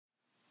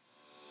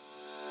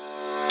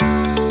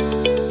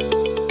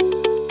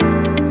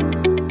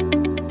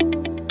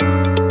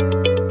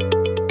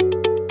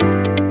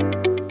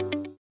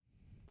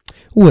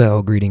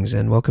Well, greetings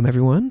and welcome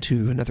everyone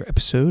to another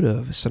episode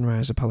of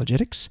Sunrise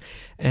Apologetics.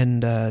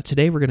 And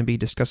today we're going to be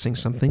discussing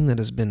something that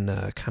has been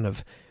kind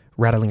of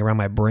rattling around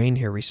my brain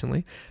here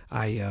recently.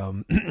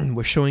 I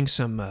was showing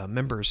some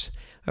members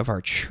of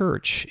our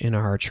church in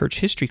our church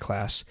history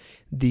class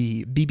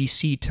the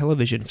BBC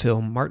television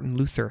film Martin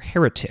Luther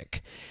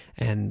Heretic.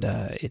 And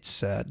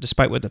it's,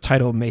 despite what the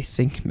title may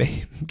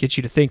get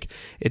you to think,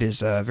 it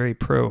is very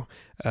pro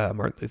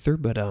Martin Luther.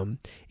 But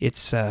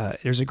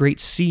there's a great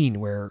scene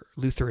where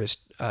Luther is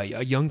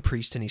a young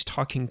priest and he's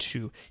talking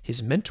to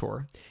his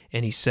mentor,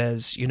 and he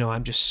says,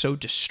 I'm just so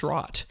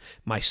distraught.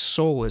 My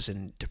soul is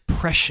in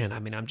depression. I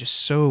mean, I'm just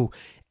so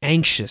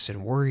anxious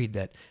and worried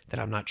that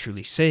I'm not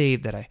truly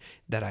saved,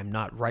 that I'm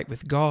not right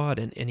with God,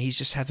 and he's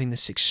just having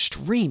this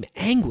extreme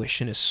anguish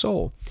in his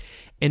soul.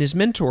 And his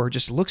mentor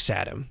just looks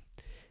at him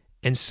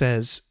and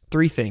says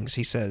three things.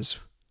 He says,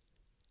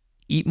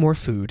 eat more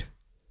food,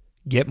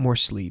 get more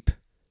sleep,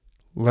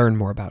 learn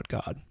more about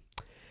God.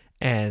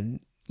 And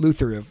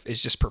Luther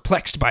is just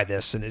perplexed by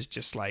this and is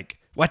just like,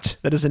 what?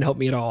 That doesn't help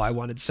me at all. I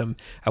wanted some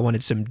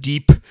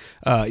deep,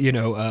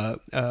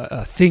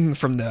 thing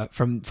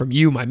from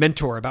you, my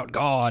mentor, about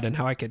God and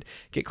how I could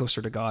get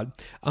closer to God.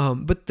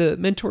 But the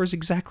mentor is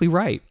exactly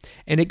right,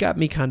 and it got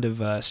me kind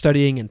of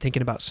studying and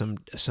thinking about some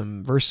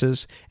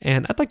verses,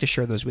 and I'd like to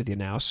share those with you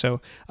now. So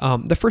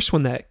the first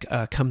one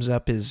that comes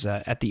up is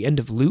at the end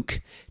of Luke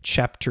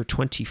chapter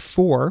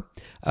 24,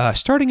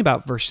 starting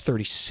about verse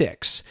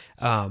 36.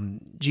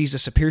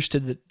 Jesus appears to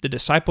the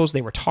disciples.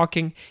 They were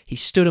talking. He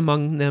stood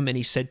among them and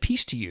he said,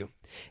 "Peace to you."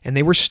 And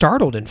they were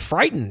startled and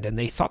frightened, and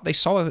they thought they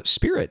saw a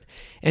spirit.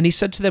 And he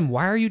said to them,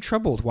 "Why are you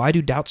troubled? Why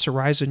do doubts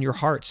arise in your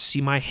hearts?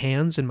 See my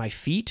hands and my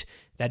feet,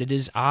 that it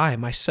is I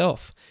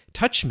myself.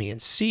 Touch me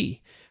and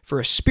see. For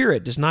a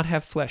spirit does not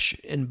have flesh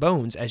and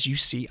bones, as you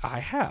see I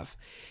have."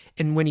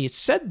 And when he had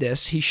said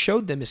this, he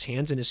showed them his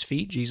hands and his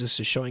feet. Jesus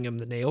is showing them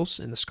the nails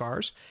and the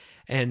scars.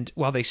 And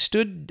while they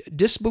stood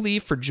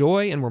disbelieved for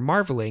joy and were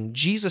marveling,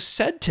 Jesus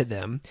said to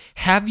them,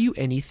 "Have you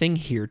anything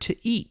here to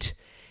eat?"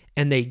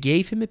 And they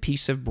gave him a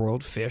piece of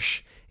broiled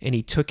fish, and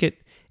he took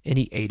it and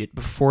he ate it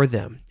before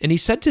them. And he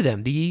said to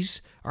them, "These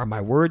are my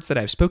words that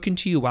I have spoken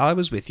to you while I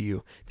was with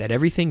you, that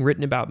everything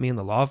written about me in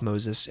the law of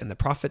Moses and the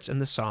prophets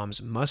and the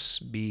Psalms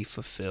must be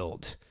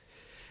fulfilled."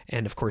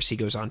 And of course, he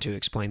goes on to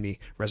explain the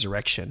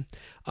resurrection.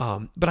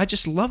 But I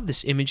just love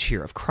this image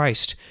here of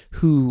Christ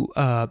who,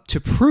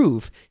 to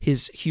prove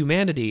his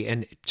humanity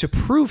and to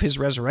prove his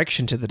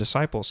resurrection to the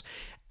disciples,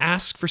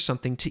 asked for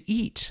something to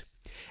eat.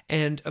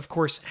 And of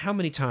course, how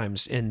many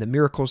times in the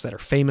miracles that are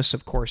famous,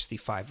 of course, the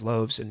 5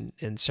 loaves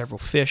and several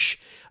fish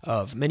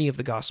of many of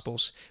the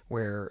Gospels,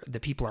 where the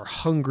people are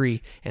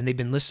hungry and they've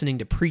been listening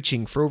to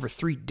preaching for over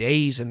 3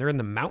 days, and they're in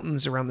the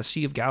mountains around the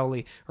Sea of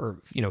Galilee,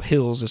 or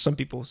hills, as some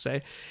people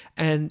say,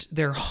 and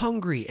they're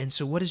hungry. And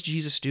so what does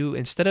Jesus do?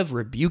 Instead of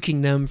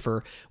rebuking them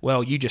for,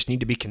 well, you just need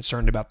to be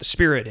concerned about the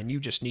Spirit, and you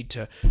just need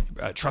to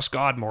trust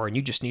God more, and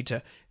you just need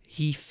to,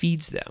 he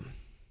feeds them.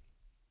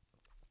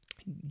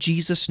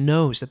 Jesus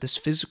knows that this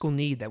physical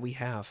need that we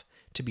have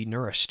to be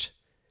nourished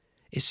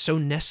is so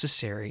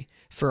necessary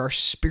for our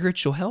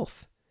spiritual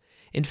health.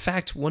 In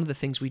fact, one of the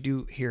things we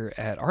do here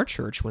at our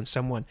church when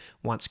someone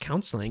wants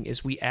counseling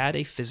is we add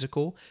a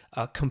physical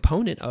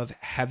component of,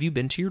 have you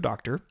been to your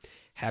doctor?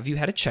 Have you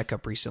had a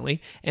checkup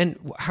recently? And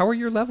how are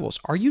your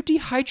levels? Are you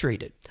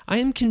dehydrated? I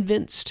am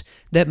convinced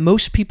that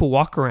most people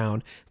walk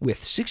around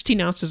with 16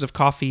 ounces of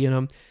coffee in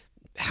them,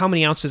 how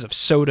many ounces of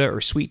soda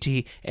or sweet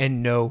tea,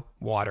 and no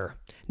water.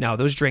 Now,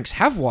 those drinks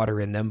have water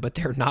in them, but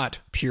they're not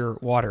pure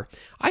water.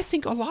 I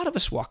think a lot of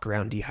us walk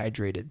around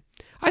dehydrated.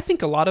 I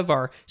think a lot of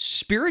our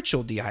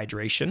spiritual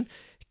dehydration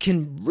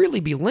can really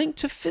be linked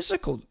to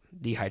physical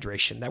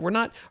dehydration,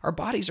 that our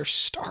bodies are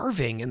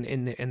starving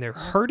and they're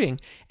hurting,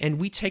 and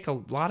we take a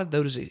lot of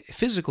those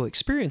physical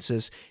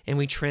experiences and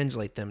we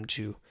translate them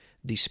to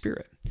the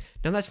spirit.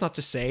 Now, that's not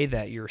to say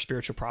that your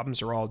spiritual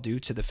problems are all due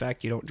to the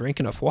fact you don't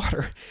drink enough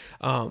water,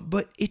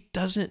 but it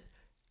doesn't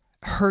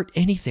hurt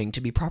anything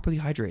to be properly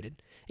hydrated.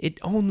 It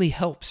only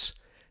helps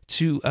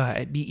to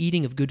be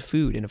eating of good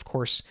food. And of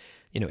course,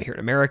 here in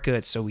America,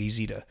 it's so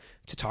easy to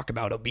talk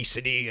about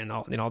obesity and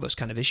all those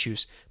kind of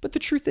issues. But the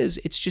truth is,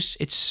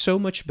 it's so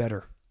much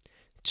better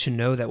to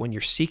know that when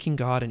you're seeking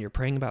God and you're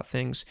praying about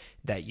things,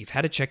 that you've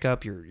had a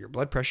checkup, your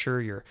blood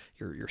pressure,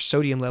 your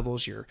sodium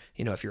levels,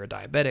 if you're a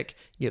diabetic,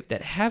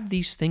 that have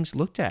these things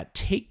looked at.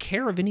 Take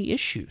care of any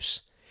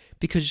issues,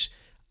 because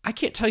I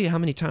can't tell you how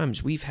many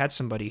times we've had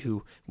somebody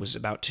who was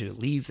about to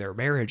leave their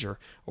marriage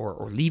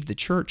or leave the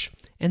church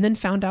and then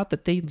found out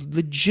that they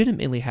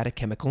legitimately had a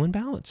chemical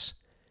imbalance.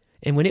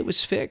 And when it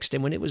was fixed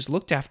and when it was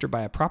looked after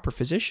by a proper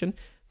physician,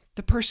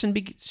 the person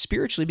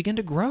spiritually began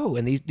to grow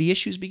and the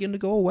issues began to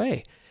go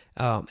away.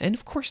 And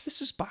of course,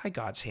 this is by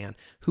God's hand.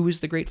 Who is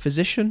the great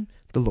physician?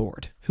 The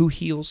Lord. Who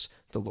heals?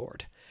 The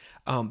Lord.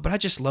 But I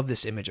just love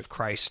this image of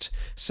Christ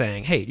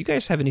saying, "Hey, do you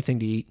guys have anything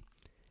to eat?"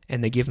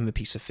 And they give him a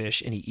piece of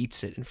fish, and he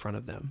eats it in front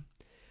of them.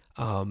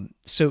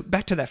 So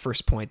back to that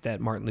first point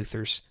that Martin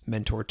Luther's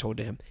mentor told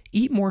to him,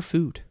 eat more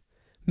food.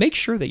 Make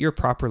sure that you're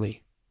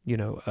properly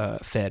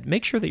fed.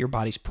 Make sure that your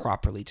body's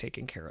properly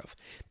taken care of,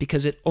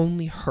 because it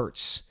only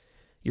hurts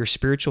your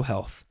spiritual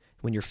health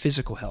when your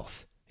physical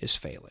health is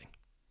failing.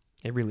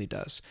 It really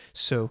does.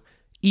 So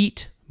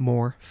eat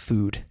more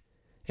food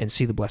and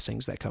see the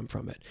blessings that come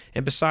from it.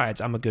 And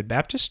besides, I'm a good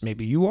Baptist.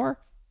 Maybe you are.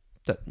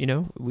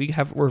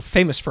 We're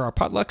famous for our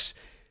potlucks.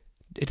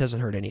 It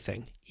doesn't hurt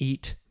anything.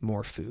 Eat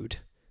more food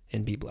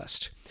and be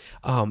blessed.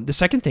 The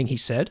second thing he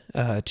said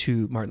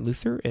to Martin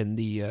Luther in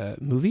the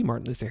movie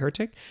Martin Luther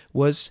Heretic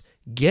was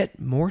get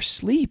more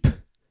sleep.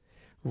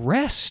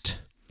 Rest.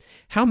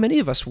 How many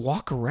of us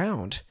walk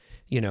around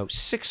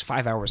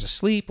 5 hours of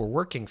sleep? We're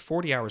working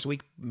 40 hours a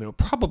week,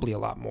 probably a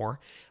lot more.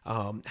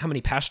 How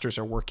many pastors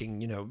are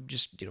working,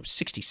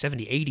 60,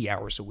 70, 80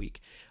 hours a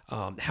week?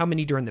 How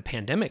many during the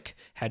pandemic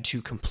had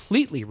to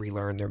completely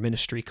relearn their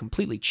ministry,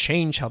 completely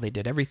change how they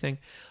did everything?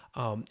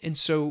 And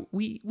so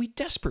we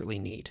desperately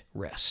need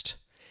rest.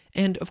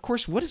 And of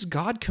course, what does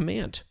God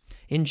command?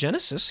 In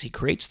Genesis, he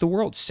creates the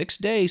world 6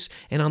 days,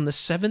 and on the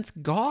seventh,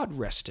 God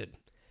rested.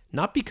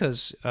 Not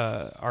because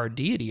our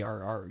deity,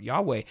 our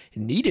Yahweh,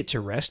 needed to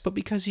rest, but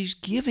because he's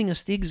giving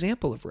us the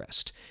example of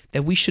rest,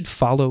 that we should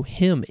follow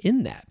him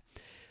in that.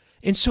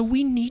 And so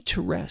we need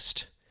to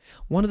rest.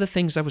 One of the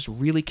things I was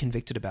really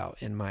convicted about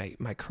in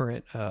my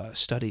current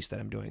studies that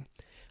I'm doing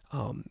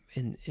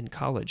in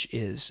college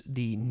is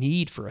the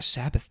need for a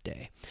Sabbath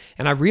day.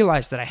 And I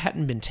realized that I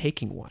hadn't been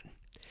taking one.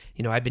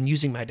 I've been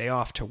using my day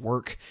off to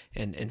work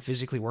and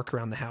physically work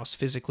around the house,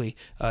 physically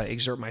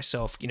exert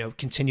myself,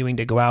 continuing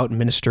to go out and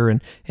minister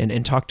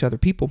and talk to other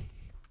people.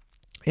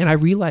 And I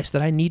realized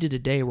that I needed a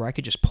day where I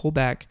could just pull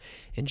back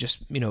and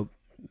just,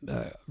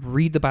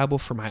 read the Bible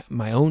for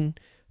my own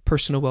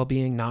personal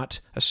well-being, not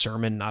a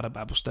sermon, not a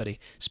Bible study.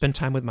 Spend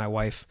time with my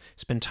wife,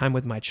 spend time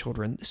with my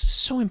children. This is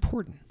so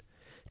important,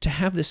 to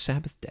have this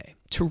Sabbath day,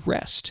 to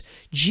rest.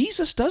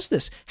 Jesus does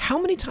this. How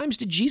many times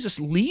did Jesus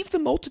leave the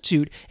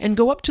multitude and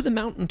go up to the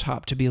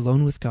mountaintop to be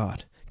alone with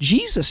God?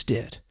 Jesus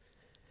did.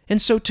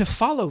 And so to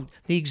follow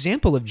the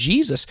example of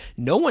Jesus,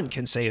 no one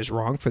can say is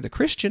wrong for the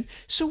Christian.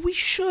 So we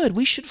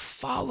should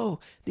follow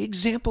the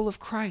example of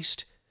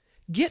Christ.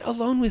 Get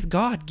alone with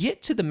God.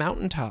 Get to the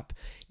mountaintop.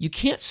 You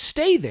can't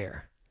stay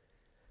there,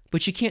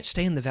 but you can't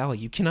stay in the valley.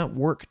 You cannot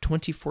work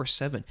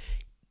 24/7.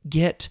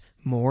 Get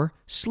more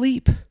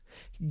sleep.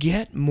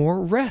 Get more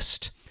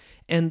rest.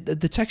 And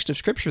the text of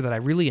Scripture that I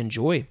really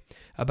enjoy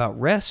about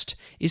rest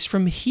is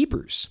from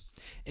Hebrews.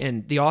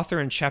 And the author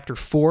in chapter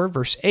 4,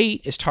 verse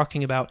 8, is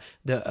talking about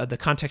the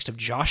context of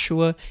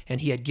Joshua,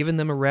 and he had given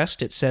them a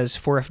rest. It says,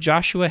 "For if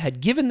Joshua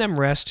had given them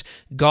rest,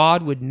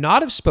 God would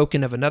not have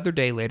spoken of another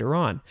day later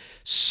on.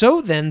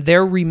 So then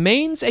there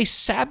remains a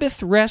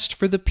Sabbath rest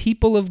for the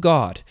people of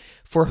God.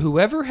 For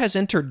whoever has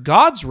entered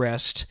God's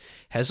rest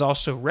has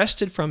also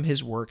rested from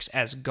his works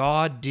as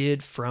God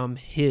did from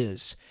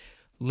his.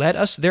 Let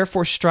us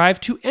therefore strive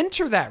to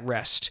enter that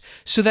rest,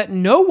 so that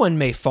no one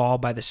may fall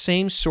by the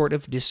same sort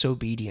of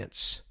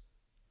disobedience."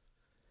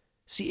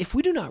 See, if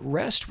we do not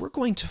rest, we're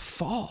going to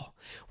fall.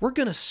 We're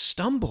going to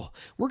stumble.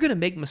 We're going to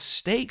make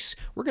mistakes.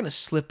 We're going to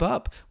slip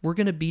up. We're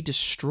going to be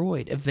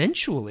destroyed.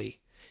 Eventually,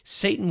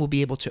 Satan will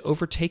be able to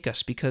overtake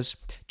us, because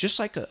just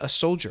like a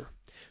soldier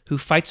who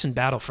fights in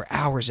battle for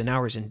hours and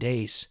hours and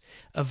days,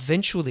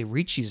 eventually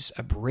reaches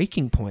a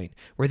breaking point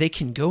where they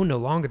can go no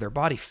longer. Their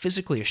body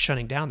physically is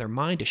shutting down. Their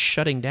mind is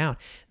shutting down.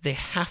 They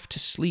have to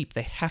sleep.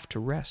 They have to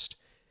rest.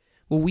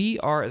 Well, we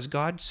are, as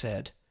God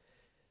said,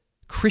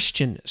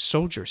 Christian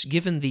soldiers,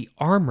 given the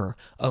armor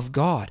of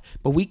God,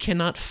 but we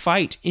cannot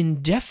fight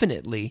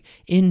indefinitely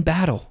in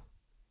battle.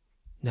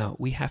 No,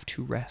 we have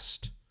to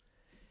rest.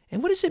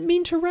 And what does it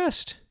mean to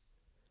rest?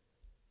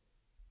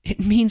 It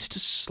means to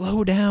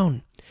slow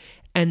down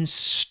and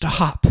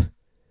stop.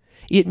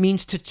 It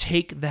means to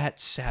take that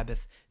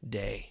Sabbath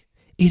day.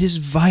 It is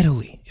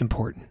vitally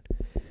important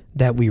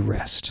that we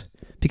rest,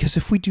 because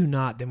if we do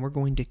not, then we're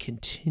going to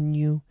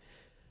continue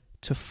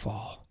to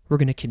fall. We're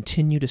going to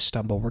continue to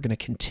stumble. We're going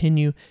to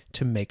continue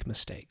to make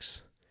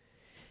mistakes.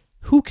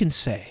 Who can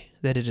say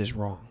that it is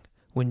wrong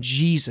when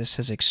Jesus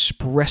has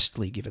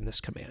expressly given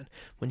this command,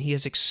 when he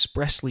has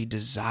expressly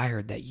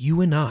desired that you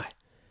and I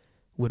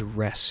would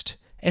rest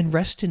and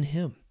rest in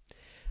him?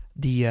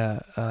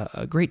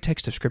 A great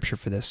text of Scripture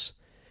for this,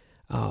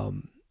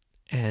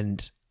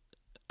 and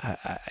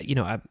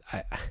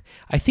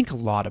I think a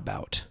lot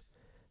about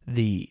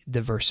the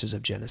verses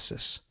of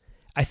Genesis.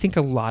 I think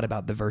a lot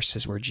about the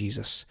verses where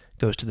Jesus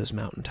goes to those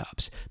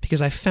mountaintops,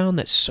 because I found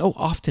that so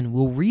often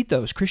we'll read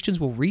those, Christians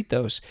will read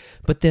those,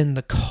 but then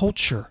the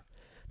culture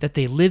that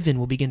they live in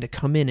will begin to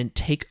come in and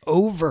take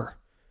over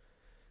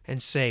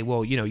and say,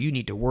 well, you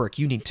need to work,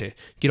 you need to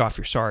get off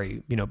your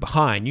sorry,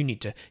 behind, you need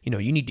to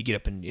get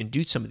up and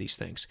do some of these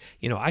things.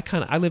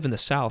 I live in the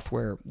South,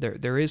 where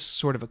there is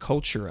sort of a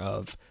culture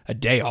of a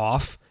day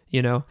off,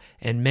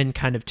 and men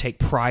kind of take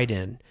pride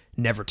in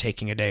never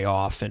taking a day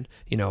off, and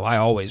I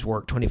always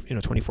work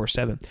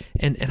 24/7,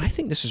 and I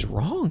think this is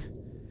wrong.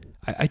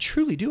 I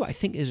truly do. I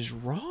think it is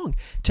wrong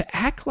to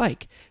act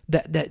like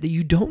that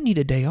you don't need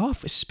a day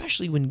off,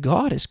 especially when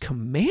God has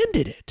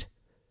commanded it.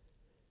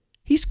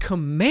 He's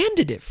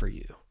commanded it for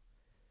you.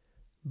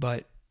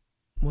 But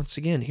once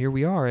again, here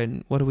we are,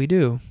 and what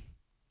do?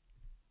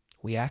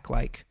 We act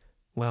like,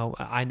 well,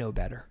 I know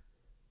better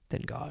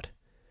than God.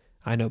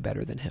 I know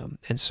better than him.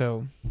 And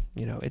so,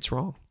 it's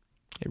wrong.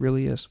 It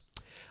really is.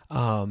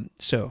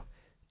 So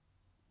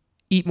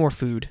eat more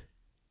food,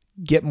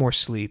 get more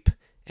sleep,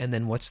 and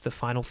then what's the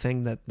final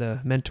thing that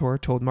the mentor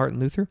told Martin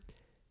Luther?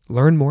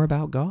 Learn more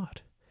about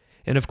God.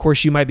 And of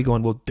course, you might be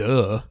going, well,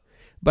 duh.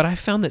 But I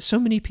found that so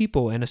many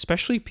people, and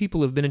especially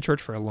people who've been in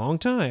church for a long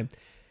time,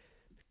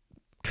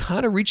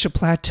 kind of reach a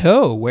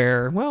plateau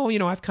where, well,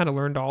 I've kind of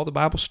learned all the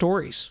Bible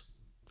stories.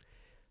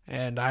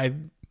 And I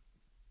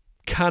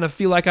kind of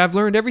feel like I've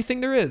learned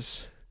everything there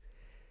is.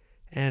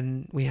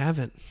 And we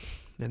haven't.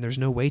 And there's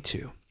no way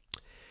to.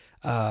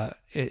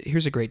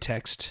 Here's a great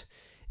text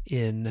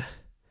in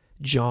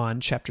John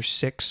chapter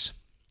 6.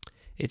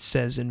 It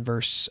says in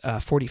verse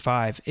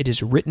 45, "It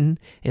is written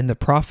in the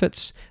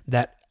prophets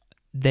that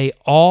they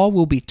all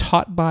will be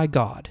taught by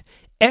God.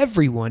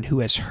 Everyone who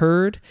has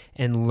heard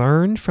and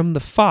learned from the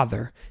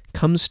Father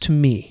comes to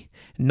me.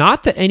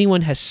 Not that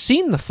anyone has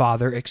seen the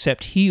Father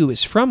except he who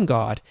is from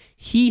God.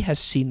 He has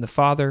seen the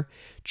Father.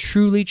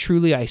 Truly,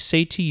 truly, I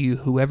say to you,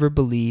 whoever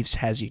believes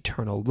has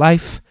eternal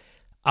life.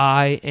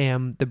 I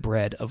am the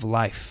bread of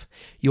life.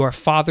 Your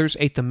fathers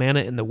ate the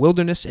manna in the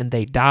wilderness, and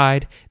they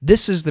died.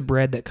 This is the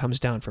bread that comes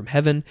down from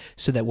heaven,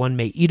 so that one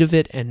may eat of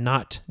it and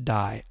not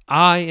die.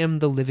 I am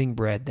the living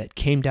bread that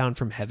came down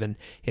from heaven.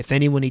 If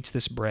anyone eats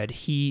this bread,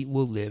 he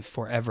will live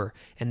forever.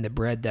 And the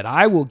bread that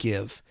I will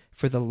give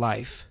for the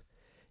life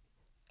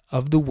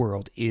of the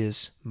world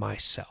is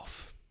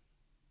myself."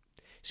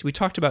 So we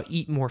talked about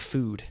eat more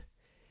food,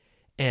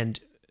 and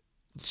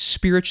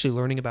spiritually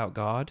learning about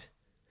God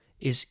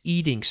is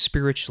eating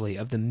spiritually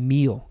of the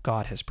meal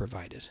God has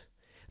provided,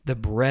 the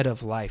bread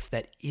of life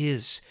that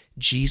is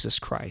Jesus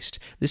Christ.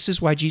 This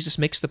is why Jesus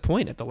makes the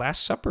point at the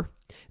Last Supper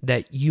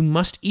that you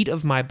must eat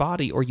of my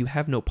body or you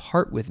have no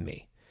part with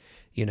me.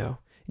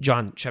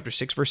 John chapter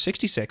 6, verse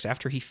 66,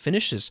 after he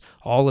finishes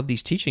all of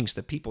these teachings,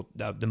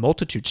 the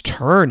multitudes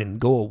turn and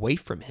go away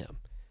from him.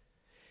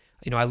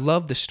 I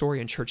love the story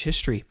in church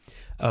history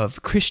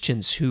of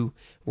Christians who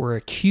were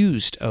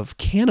accused of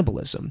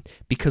cannibalism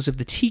because of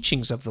the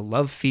teachings of the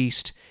love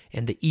feast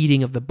and the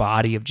eating of the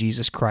body of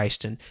Jesus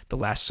Christ, and the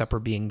Last Supper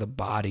being the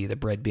body, the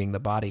bread being the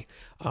body.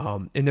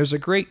 And there's a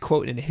great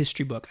quote in a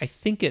history book. I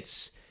think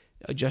it's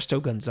Justo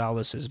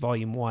Gonzalez's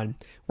Volume 1,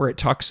 where it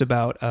talks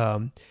about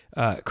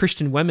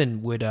Christian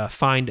women would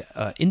find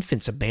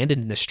infants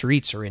abandoned in the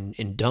streets or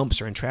in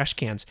dumps or in trash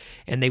cans,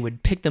 and they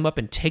would pick them up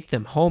and take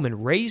them home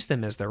and raise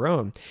them as their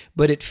own.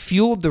 But it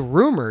fueled the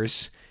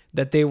rumors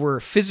that they were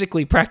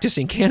physically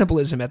practicing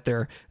cannibalism at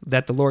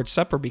the Lord's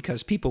Supper,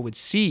 because people would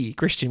see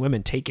Christian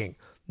women taking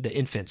the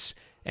infants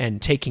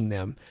and taking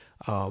them.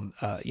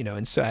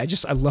 And so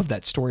I love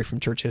that story from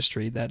church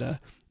history,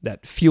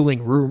 that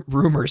fueling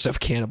rumors of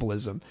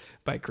cannibalism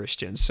by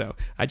Christians. So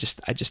I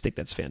just think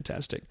that's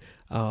fantastic.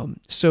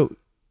 So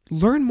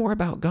learn more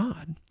about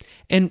God,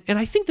 and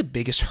I think the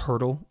biggest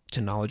hurdle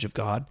to knowledge of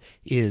God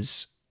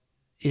is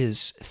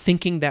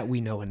thinking that we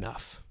know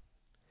enough.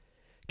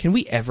 Can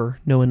we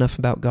ever know enough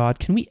about God?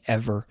 Can we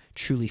ever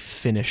truly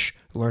finish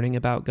learning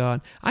about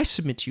God? I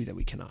submit to you that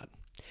we cannot.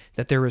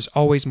 That there is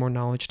always more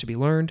knowledge to be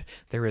learned.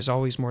 There is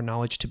always more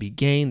knowledge to be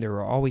gained. There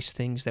are always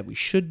things that we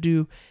should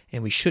do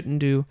and we shouldn't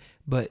do.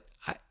 But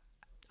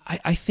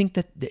I think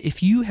that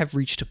if you have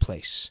reached a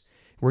place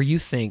where you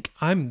think,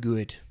 I'm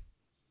good,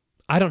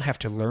 I don't have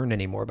to learn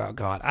any more about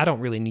God. I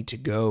don't really need to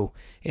go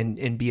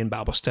and be in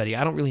Bible study.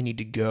 I don't really need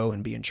to go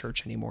and be in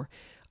church anymore.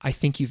 I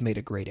think you've made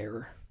a great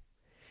error.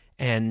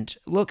 And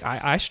look,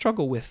 I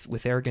struggle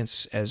with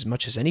arrogance as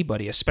much as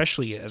anybody,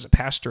 especially as a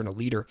pastor and a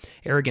leader.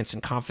 Arrogance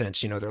and confidence,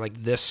 they're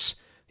like this.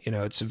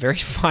 It's a very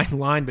fine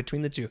line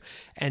between the two.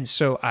 And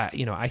so,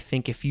 I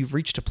think if you've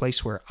reached a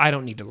place where I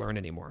don't need to learn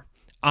anymore,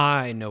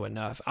 I know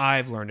enough,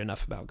 I've learned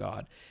enough about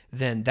God,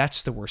 then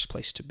that's the worst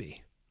place to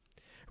be.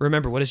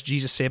 Remember, what does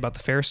Jesus say about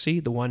the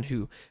Pharisee, the one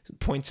who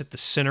points at the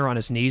sinner on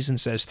his knees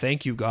and says,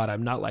 "Thank you, God,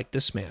 I'm not like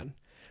this man"?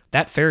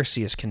 That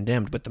Pharisee is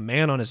condemned, but the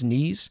man on his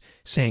knees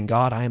saying,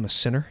 "God, I am a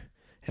sinner,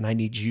 and I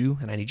need you,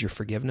 and I need your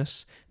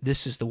forgiveness,"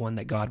 this is the one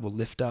that God will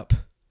lift up.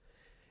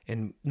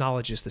 And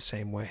knowledge is the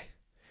same way.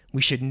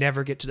 We should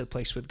never get to the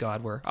place with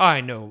God where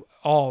I know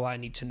all I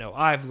need to know.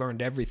 I've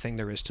learned everything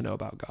there is to know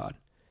about God.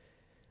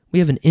 We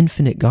have an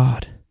infinite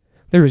God.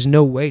 There is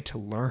no way to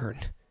learn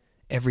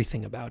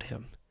everything about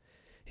him.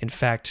 In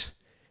fact,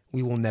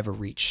 we will never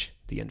reach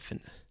the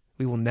infinite.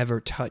 We will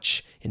never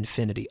touch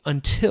infinity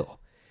until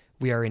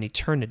we are in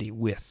eternity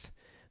with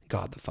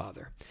God the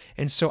Father.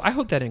 And so I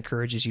hope that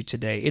encourages you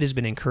today. It has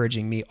been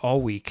encouraging me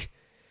all week,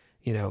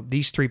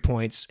 these 3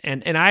 points.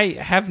 And I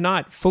have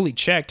not fully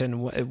checked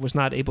and was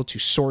not able to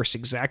source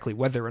exactly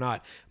whether or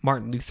not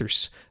Martin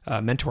Luther's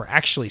mentor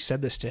actually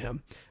said this to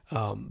him.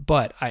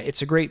 But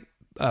it's a great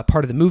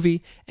part of the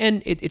movie,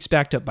 and it's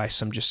backed up by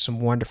some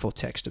wonderful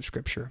text of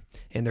Scripture.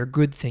 And they're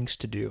good things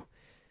to do.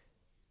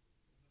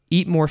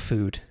 Eat more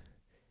food,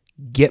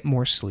 get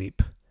more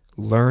sleep,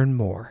 learn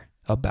more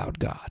about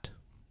God.